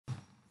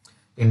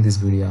In this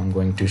video, I'm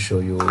going to show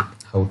you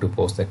how to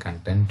post the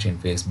content in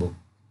Facebook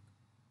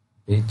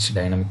page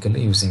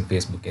dynamically using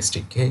Facebook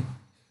SDK.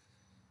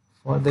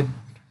 For that,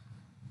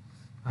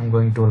 I'm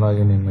going to log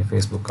in my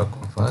Facebook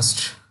account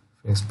first,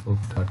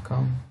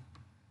 facebook.com.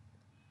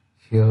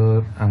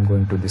 Here, I'm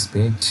going to this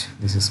page.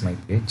 This is my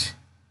page.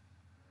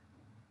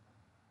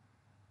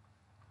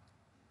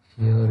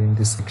 Here in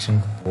this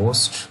section,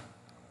 post.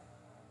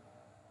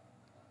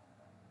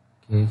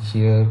 Okay,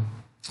 here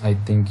I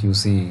think you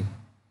see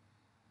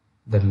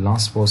the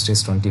last post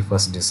is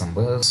 21st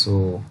December.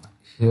 So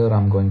here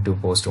I'm going to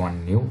post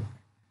one new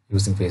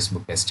using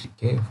Facebook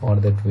SDK. For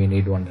that we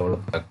need one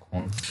developer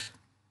account.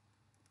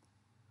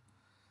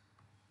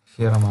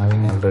 Here I'm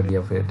having already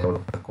a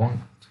developer account.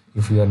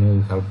 If you are new,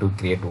 you have to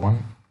create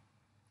one.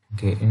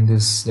 Okay, in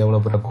this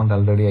developer account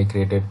already I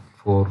created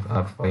 4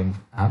 or 5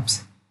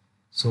 apps.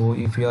 So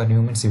if you are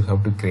new means you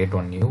have to create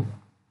one new.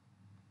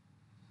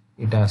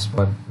 It asks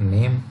for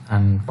name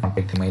and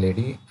contact email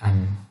ID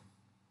and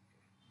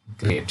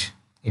create.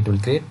 It will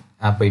create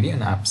app ID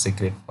and app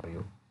secret for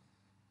you.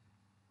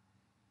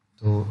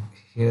 So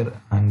here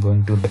I'm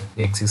going to the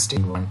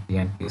existing one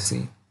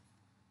TNPC.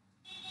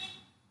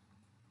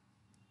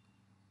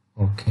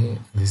 Okay,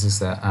 this is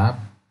the app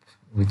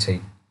which I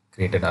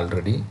created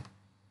already.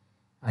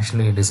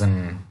 Actually it is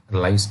in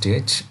live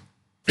stage.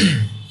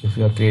 If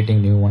you are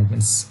creating new one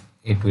means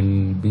it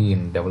will be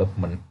in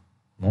development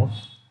mode.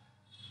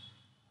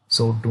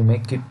 So to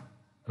make it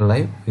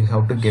live, we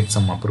have to get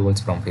some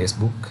approvals from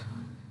Facebook.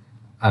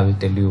 I will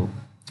tell you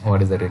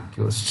what is the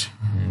request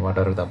and what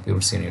are the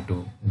approvals you need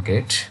to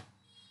get.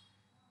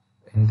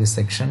 In this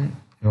section,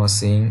 you are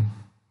seeing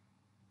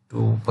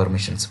 2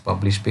 permissions,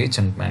 publish page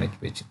and manage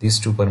page. These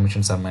 2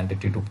 permissions are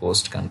mandatory to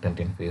post content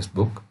in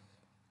Facebook.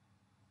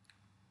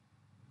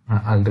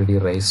 Already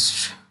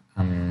raised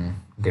and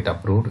get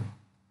approved.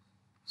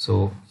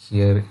 So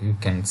here you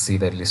can see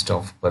the list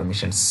of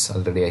permissions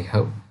already I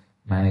have.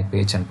 Manage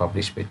page and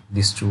publish page.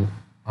 These 2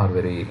 are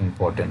very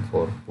important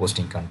for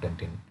posting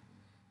content in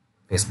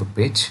Facebook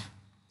page.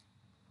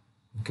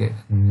 Okay,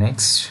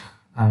 next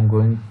I'm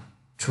going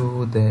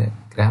to the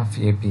Graph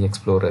API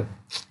Explorer.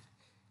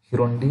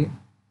 Here only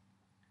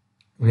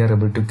we are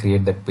able to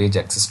create that page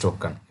access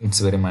token.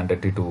 It's very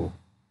mandatory to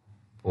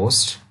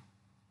post.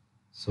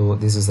 So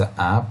this is the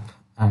app,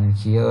 and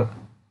here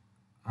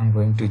I'm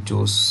going to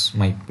choose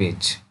my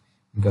page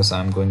because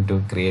I'm going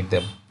to create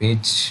the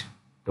page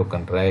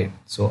token, right?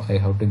 So I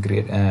have to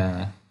create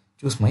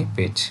choose my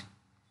page.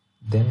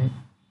 Then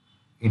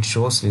it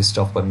shows list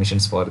of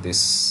permissions for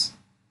this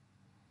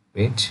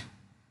page,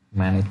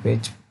 manage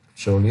page,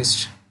 show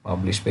list,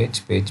 publish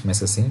page, page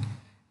messaging.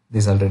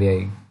 This already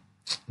I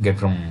get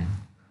from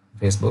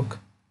Facebook.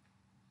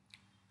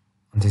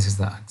 This is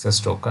the access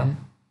token.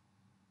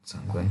 So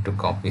I'm going to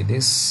copy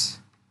this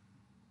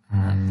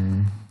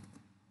and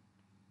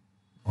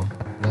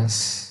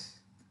plus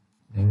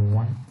new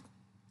one.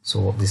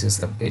 So this is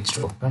the page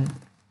token.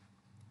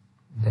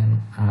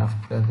 Then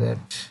after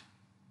that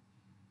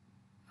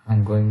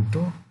I'm going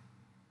to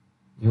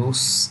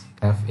use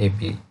Graph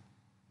API.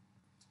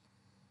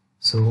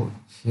 So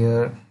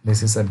here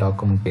this is a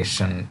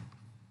documentation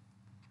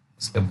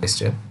step by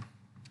step.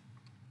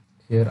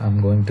 Here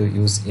I'm going to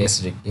use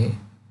SDK.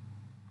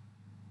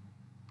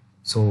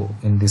 So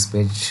in this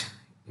page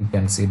you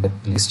can see the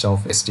list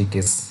of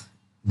SDKs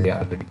they are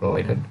already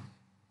provided.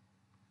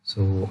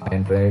 So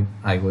Android,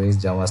 iOS,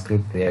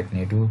 JavaScript, React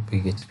Native,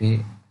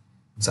 PHP,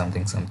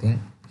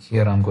 something.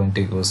 Here I'm going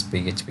to use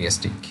PHP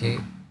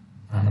SDK.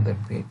 Another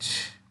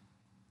page.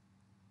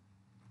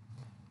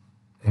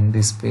 In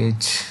this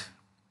page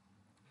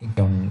you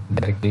can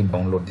directly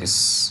download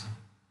this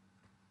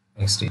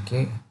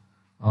SDK,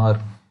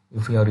 or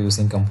if you are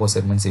using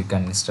Composer means you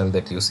can install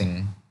that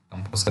using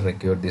Composer.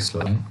 Record this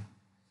line,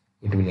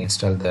 it will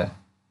install the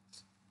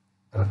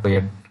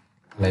required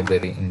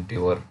library into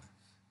your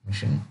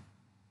machine.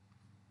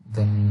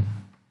 Then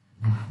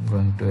I'm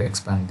going to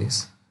expand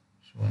this,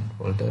 show in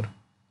folder,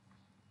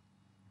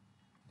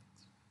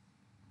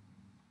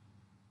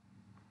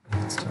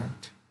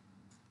 extract.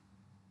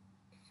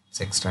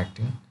 It's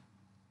extracting.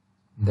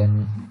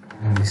 Then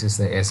this is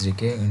the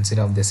SDK. Instead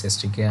of this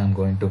SDK I'm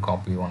going to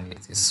copy only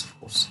this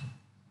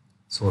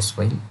source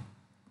file,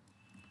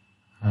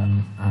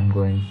 and I'm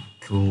going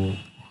to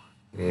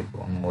create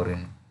one more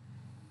in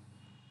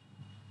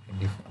a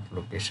different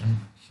location.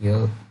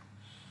 Here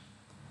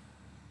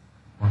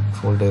one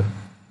folder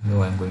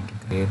new I'm going to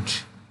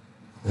create,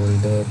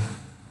 folder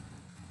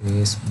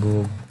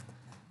Facebook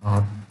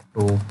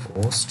auto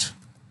post,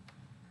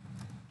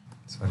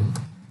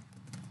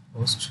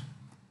 post.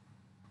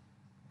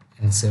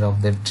 Instead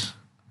of that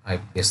I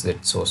paste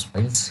that source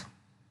files.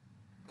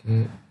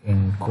 Okay,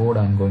 in code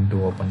I'm going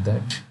to open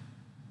that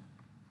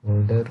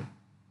folder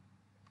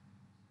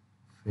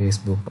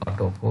Facebook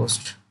auto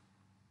post,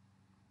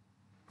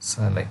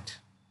 select.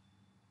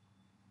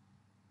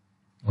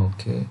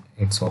 Okay,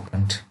 it's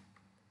opened.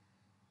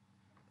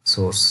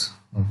 Source.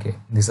 Okay,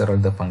 these are all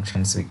the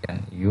functions we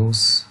can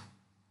use.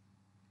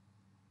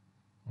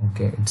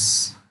 Okay,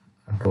 it's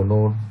auto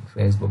load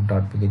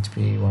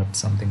facebook.php what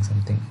something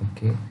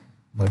okay,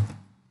 but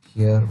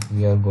here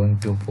we are going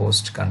to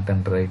post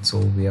content, right? So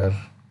we are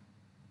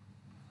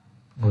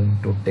going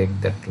to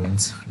take that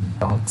lines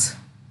docs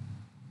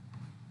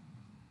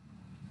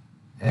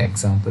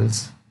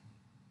examples.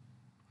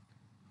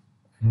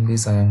 In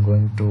this I am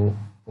going to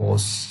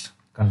post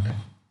content,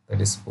 that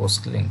is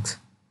post links.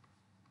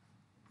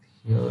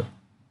 Here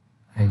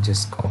I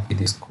just copy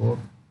this code.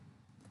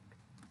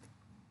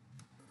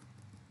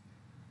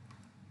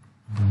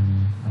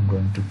 I'm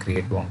going to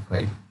create one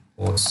file,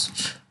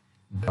 post.php.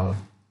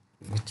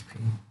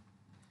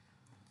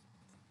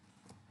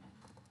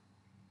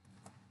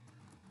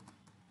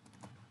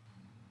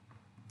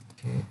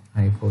 Okay,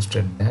 I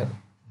posted there.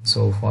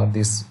 So for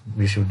this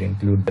we should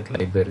include that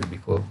library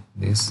before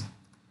this.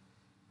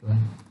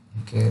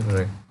 Okay,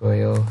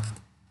 require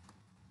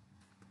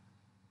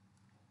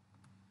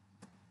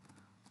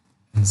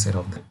inside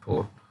of the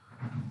code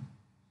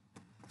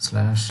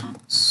slash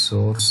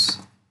source,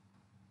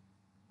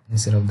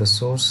 instead of the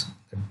source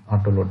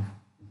auto load.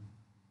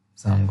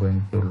 So I'm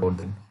going to load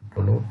the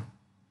auto load.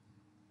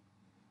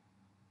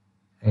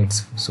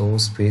 It's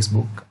source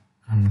Facebook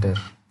under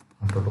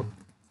auto load.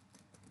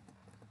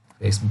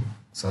 Facebook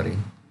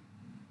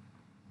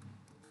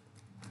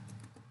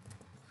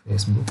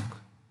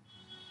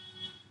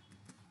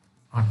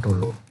auto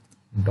load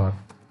dot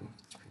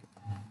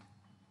php.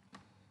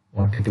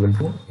 What it will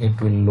do,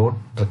 it will load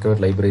required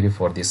library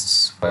for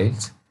these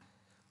files.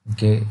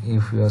 Okay,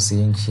 if you are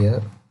seeing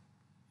here,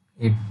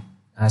 it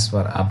asks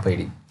for app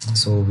id,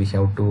 so we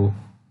have to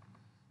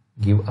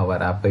give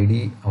our app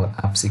id, our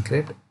app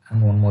secret,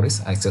 and one more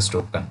is access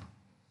token.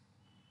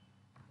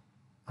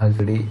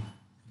 Already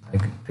I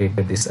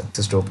created this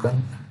access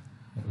token.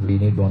 We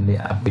need only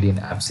app id and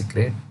app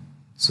secret.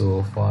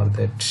 So for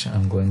that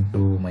I'm going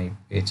to my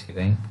page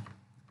again,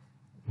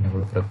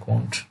 developer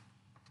account,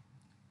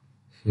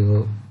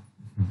 here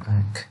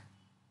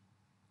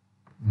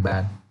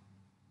back,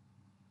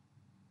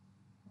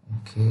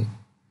 okay,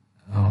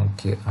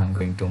 I'm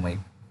going to my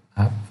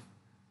app.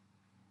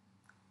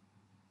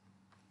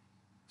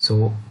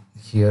 So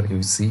here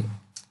you see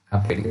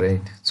app id,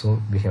 right?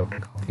 So we have to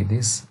copy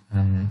this,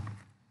 and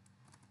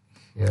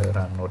here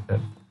I'm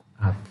noted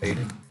app id.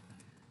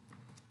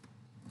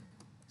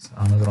 So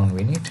another one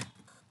we need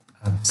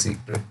app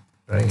secret,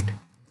 right?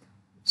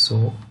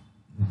 So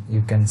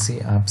you can see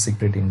app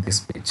secret in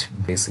this page,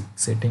 basic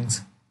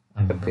settings.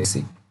 Under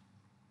basic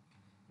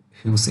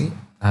you see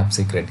app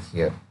secret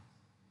here.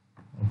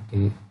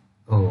 Okay,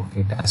 oh,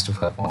 it asked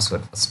for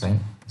password first time,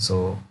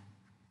 so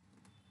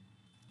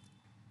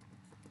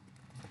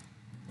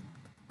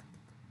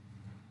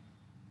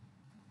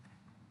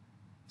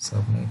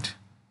submit.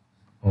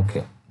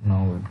 Okay,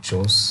 now it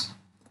shows.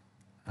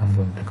 I'm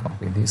going to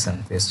copy this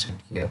and paste it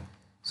here.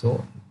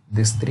 So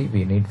these three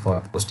we need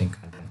for posting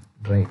content,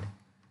 right?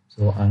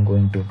 So I'm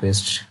going to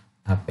paste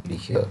app id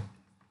here,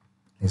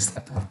 is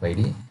the app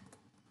id,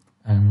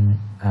 and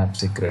app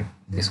secret,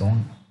 this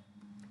one,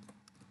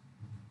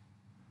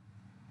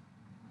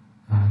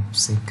 app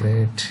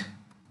secret.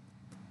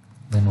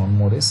 Then one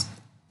more is,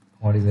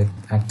 what is the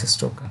access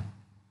token?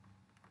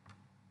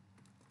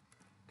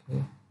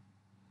 Okay,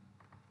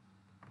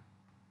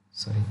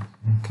 sorry,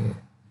 okay,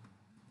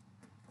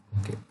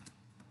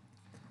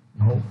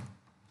 now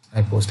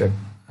I posted,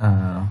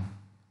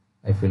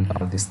 I filled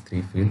all these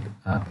three fields,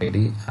 app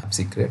id, app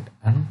secret,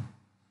 and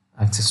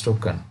access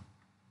token.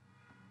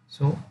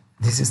 So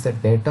this is the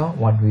data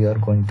what we are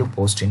going to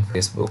post in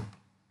Facebook.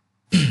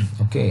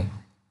 Okay,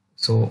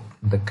 so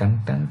the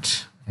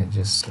content I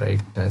just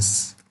write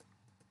as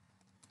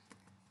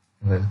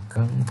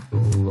welcome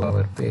to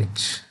our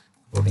page,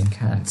 coding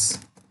hands,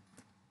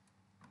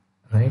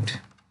 right?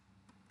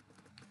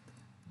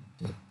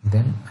 Okay,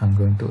 then I'm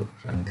going to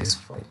run this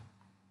file.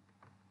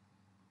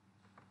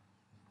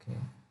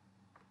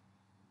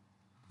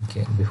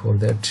 Okay, before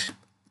that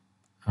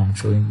I'm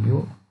showing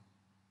you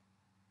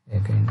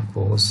again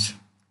post.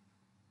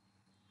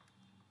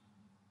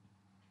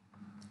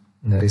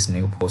 There is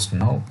new post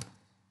now,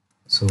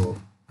 so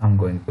I'm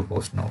going to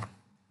post now.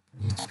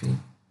 PHP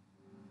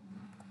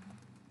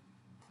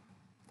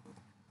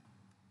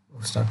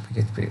start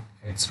PHP,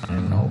 it's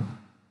running now,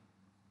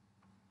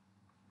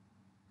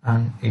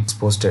 and it's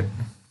posted.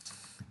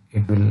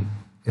 It will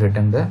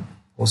return the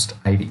post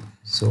ID.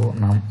 So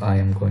now I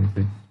am going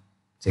to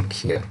check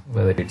here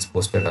whether it's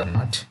posted or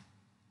not.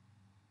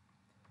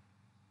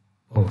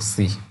 Oh,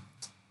 see,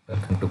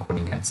 welcome to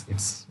coding hands,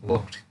 it's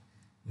worked.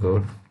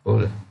 Good,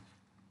 cool.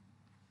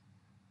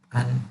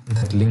 And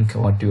that link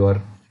what you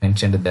are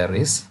mentioned there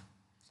is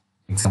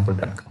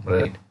example.com,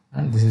 right?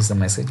 And this is the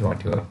message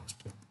what you are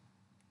posted.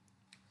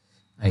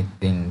 I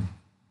think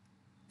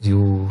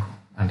you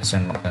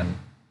understand what I'm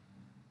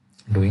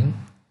doing.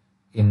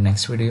 In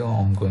next video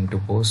I'm going to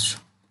post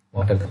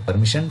what are the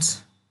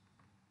permissions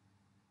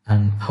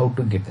and how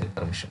to get the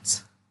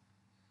permissions.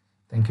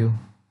 Thank you.